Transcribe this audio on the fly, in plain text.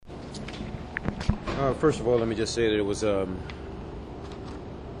First of all, let me just say that it was a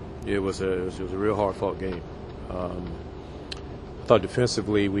real hard-fought game. I thought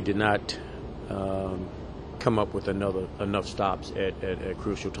defensively we did not come up with enough stops at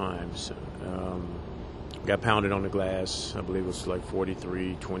crucial times. Got pounded on the glass. I believe it was like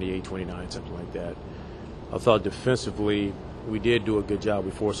 43, 28, 29, something like that. I thought defensively we did do a good job.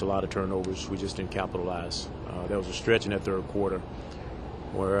 We forced a lot of turnovers. We just didn't capitalize. There was a stretch in that third quarter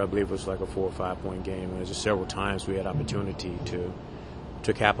where I believe it was like a 4 or 5 point game. And there's just several times we had opportunity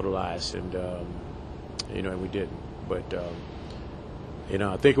to capitalize, and and we didn't. But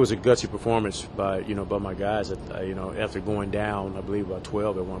I think it was a gutsy performance by my guys. After going down, I believe about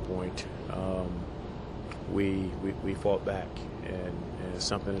 12 at one point, we fought back, and it's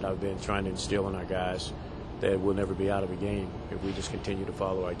something that I've been trying to instill in our guys, that we'll never be out of a game if we just continue to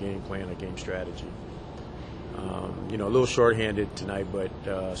follow our game plan, our game strategy. A little shorthanded tonight, but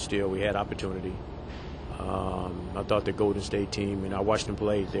still we had opportunity. I thought the Golden State team, and I watched them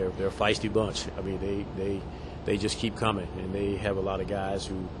play. They're a feisty bunch. I mean, they just keep coming, and they have a lot of guys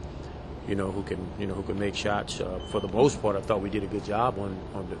who can make shots. For the most part, I thought we did a good job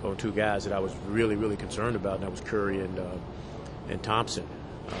on two guys that I was really concerned about, and that was Curry and Thompson.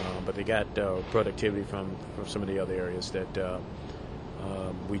 But they got productivity from some of the other areas that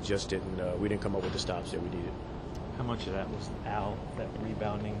we just didn't come up with the stops that we needed. How much of that was Al, that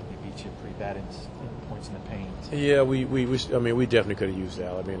rebounding? He beat you pretty bad in points in the paint. Yeah, we definitely could have used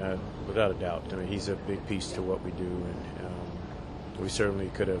Al. I mean, without a doubt. I mean, he's a big piece to what we do, and we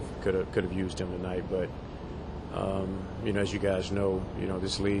certainly could have used him tonight. But as you guys know,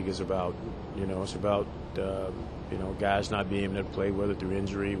 this league is about guys not being able to play, whether through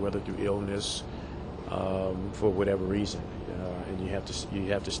injury, whether through illness, for whatever reason, and you have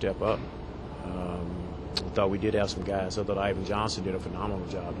to step up. I thought we did have some guys. I thought Ivan Johnson did a phenomenal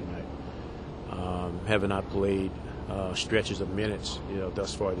job tonight. Having not played stretches of minutes,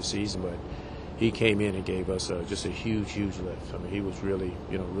 thus far this season, but he came in and gave us just a huge lift. I mean, he was really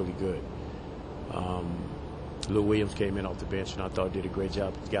good. Lou Williams came in off the bench, and I thought did a great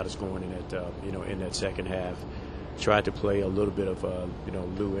job. Got us going in that second half. Tried to play a little bit of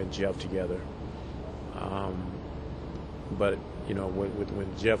Lou and Jeff together. But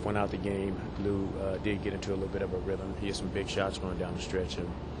when Jeff went out the game, Lou did get into a little bit of a rhythm. He had some big shots going down the stretch, and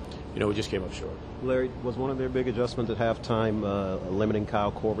we just came up short. Larry, was one of their big adjustments at halftime limiting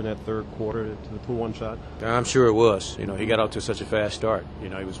Kyle Corbin that third quarter to the 2-1 shot? I'm sure it was. He got off to such a fast start. He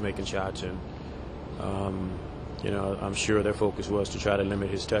was making shots, and I'm sure their focus was to try to limit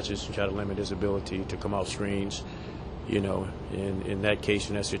his touches, to try to limit his ability to come off screens. In that case,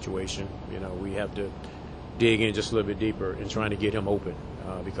 in that situation, we have to dig in just a little bit deeper and trying to get him open,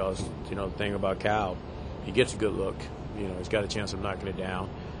 because the thing about Kyle, he gets a good look. He's got a chance of knocking it down.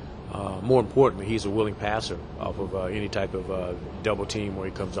 More importantly, he's a willing passer off of any type of double team where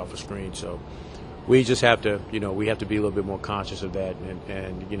he comes off a screen. So we just have to, we have to be a little bit more conscious of that.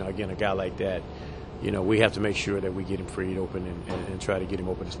 And again, a guy like that, we have to make sure that we get him freed open and try to get him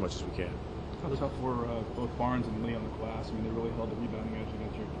open as much as we can. How was that for both Barnes and Lee on the glass? I mean, they really held the rebounding edge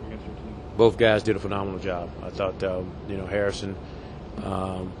against your team. Both guys did a phenomenal job. I thought, Harrison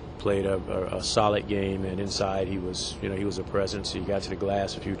played a solid game, and inside he was a presence. He got to the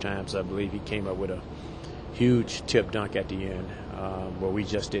glass a few times. I believe he came up with a huge tip dunk at the end, where we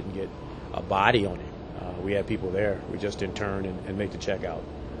just didn't get a body on him. We had people there. We just didn't turn and make the check out.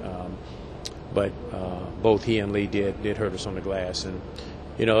 But both he and Lee did hurt us on the glass, and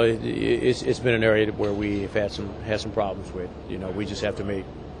it's been an area where we have had some problems with. We just have to make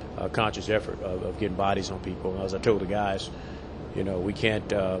a conscious effort of getting bodies on people. And as I told the guys, we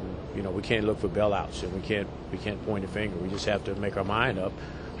can't look for bailouts, and we can't point a finger. We just have to make our mind up.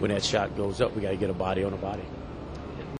 When that shot goes up, we got to get a body on a body.